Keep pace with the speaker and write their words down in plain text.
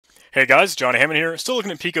Hey guys, Johnny Hammond here, still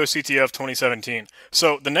looking at PicoCTF 2017.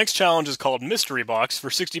 So the next challenge is called Mystery Box for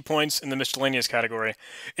 60 points in the miscellaneous category.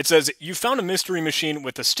 It says, you found a mystery machine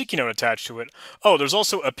with a sticky note attached to it. Oh, there's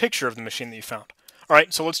also a picture of the machine that you found.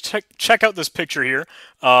 Alright, so let's check out this picture here.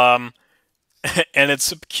 And it's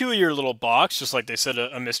a peculiar little box, just like they said,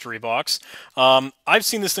 a mystery box. I've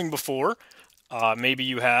seen this thing before. Maybe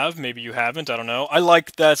you have, maybe you haven't, I don't know. I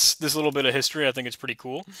like this little bit of history, I think it's pretty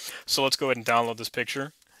cool. So let's go ahead and download this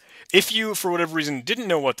picture. If you, for whatever reason, didn't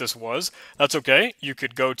know what this was, that's okay. You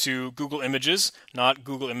could go to Google Images, not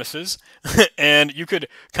Google Images, and you could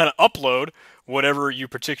kind of upload whatever you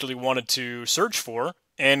particularly wanted to search for,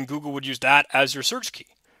 and Google would use that as your search key.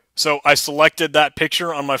 So I selected that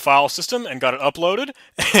picture on my file system and got it uploaded,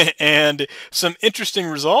 and some interesting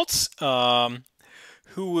results.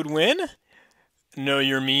 Who would win? Know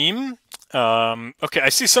your meme. Okay, I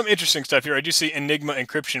see some interesting stuff here. I do see Enigma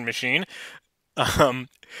encryption machine.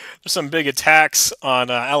 There's some big attacks on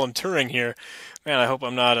Alan Turing here. Man, I hope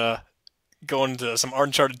I'm not going into some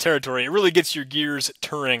uncharted territory. It really gets your gears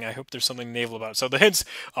Turing. I hope there's something naval about it. So the hints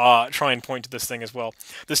try and point to this thing as well.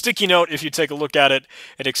 The sticky note, if you take a look at it,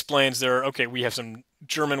 it explains there, okay, we have some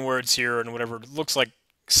German words here and whatever. It looks like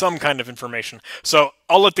some kind of information. So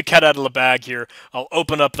I'll let the cat out of the bag here. I'll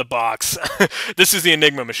open up the box. This is the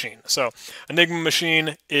Enigma machine. So Enigma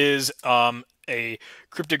machine is a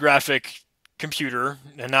cryptographic computer,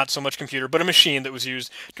 and not so much computer, but a machine that was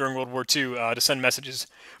used during World War II to send messages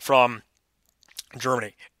from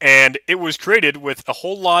Germany. And it was created with a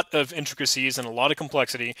whole lot of intricacies and a lot of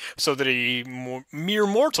complexity so that a mere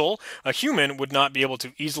mortal, a human, would not be able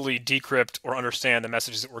to easily decrypt or understand the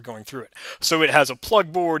messages that were going through it. So it has a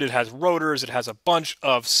plug board, it has rotors, it has a bunch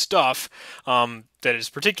of stuff that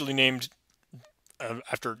is particularly named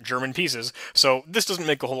after German pieces. So this doesn't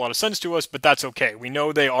make a whole lot of sense to us, but that's okay. We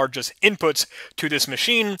know they are just inputs to this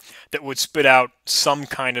machine that would spit out some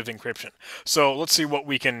kind of encryption. So let's see what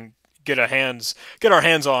we can get our hands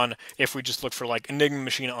on if we just look for like Enigma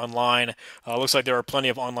machine online. Looks like there are plenty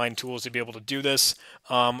of online tools to be able to do this.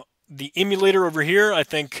 The emulator over here, I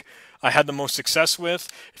think I had the most success with.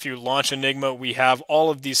 If you launch Enigma, we have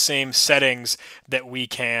all of these same settings that we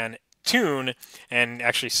can tune and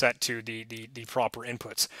actually set to the proper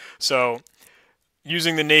inputs. So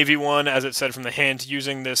using the Navy one, as it said from the hint,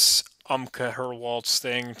 using this Herwaltz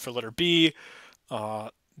thing for letter B,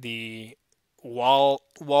 the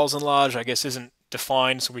Walzenlage, I guess, isn't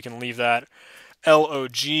defined, so we can leave that.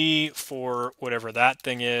 LOG for whatever that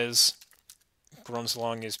thing is. Runs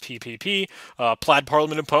along is PPP. Plaid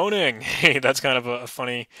Parliament opponing. Hey, that's kind of a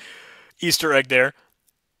funny Easter egg there.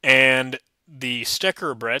 And the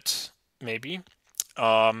Steckerbrett, maybe,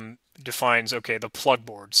 defines, okay, the plug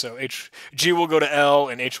board. So G will go to L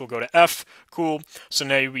and H will go to F. Cool. So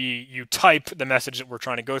now you type the message that we're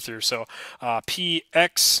trying to go through. So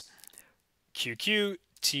PX QQ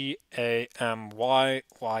TAMY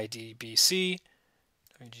YDBC.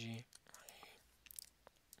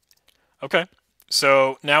 Okay.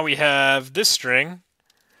 So now we have this string,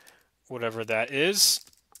 whatever that is.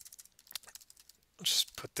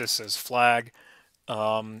 Just put this as flag.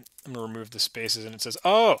 I'm going to remove the spaces, and it says,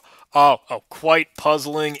 oh, quite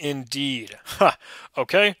puzzling indeed.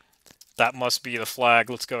 Okay, that must be the flag.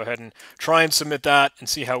 Let's go ahead and try and submit that and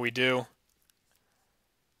see how we do.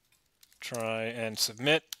 Try and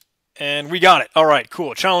submit. And we got it. All right,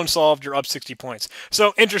 cool. Challenge solved. You're up 60 points.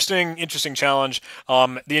 So interesting challenge.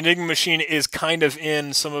 The Enigma machine is kind of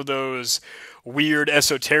in some of those weird,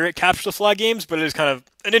 esoteric capture the flag games, but it is kind of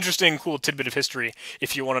an interesting, cool tidbit of history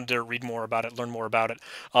if you wanted to read more about it, learn more about it.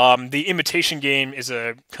 The Imitation Game is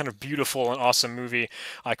a kind of beautiful and awesome movie.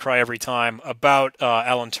 I cry every time about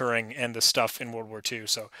Alan Turing and the stuff in World War II.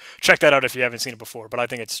 So check that out if you haven't seen it before, but I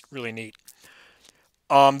think it's really neat.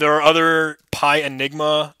 There are other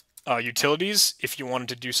PyEnigma utilities if you wanted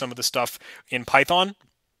to do some of the stuff in Python,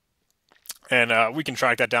 and we can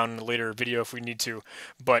track that down in a later video if we need to,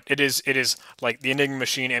 but it is like the Enigma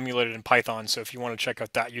machine emulated in Python, so if you want to check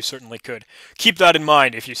out that, you certainly could. Keep that in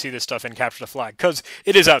mind if you see this stuff in Capture the Flag, because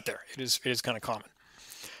it is out there. It is kind of common.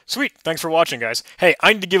 Sweet. Thanks for watching, guys. Hey,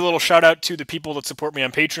 I need to give a little shout out to the people that support me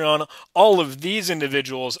on Patreon. All of these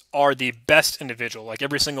individuals are the best individual. Like,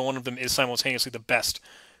 every single one of them is simultaneously the best.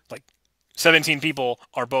 Like, 17 people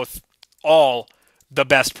are both all the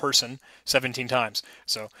best person 17 times.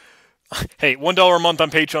 So Hey, $1 a month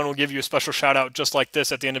on Patreon will give you a special shout out just like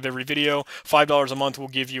this at the end of every video. $5 a month will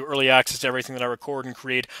give you early access to everything that I record and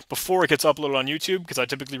create before it gets uploaded on YouTube, because I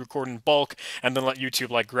typically record in bulk and then let YouTube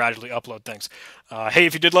like gradually upload things. Hey,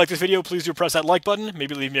 if you did like this video, please do press that like button.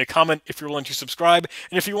 Maybe leave me a comment if you're willing to subscribe.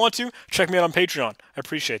 And if you want to, check me out on Patreon. I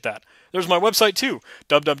appreciate that. There's my website too,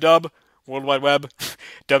 www.worldwideweb,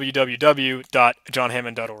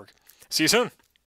 www.johnhammond.org. See you soon.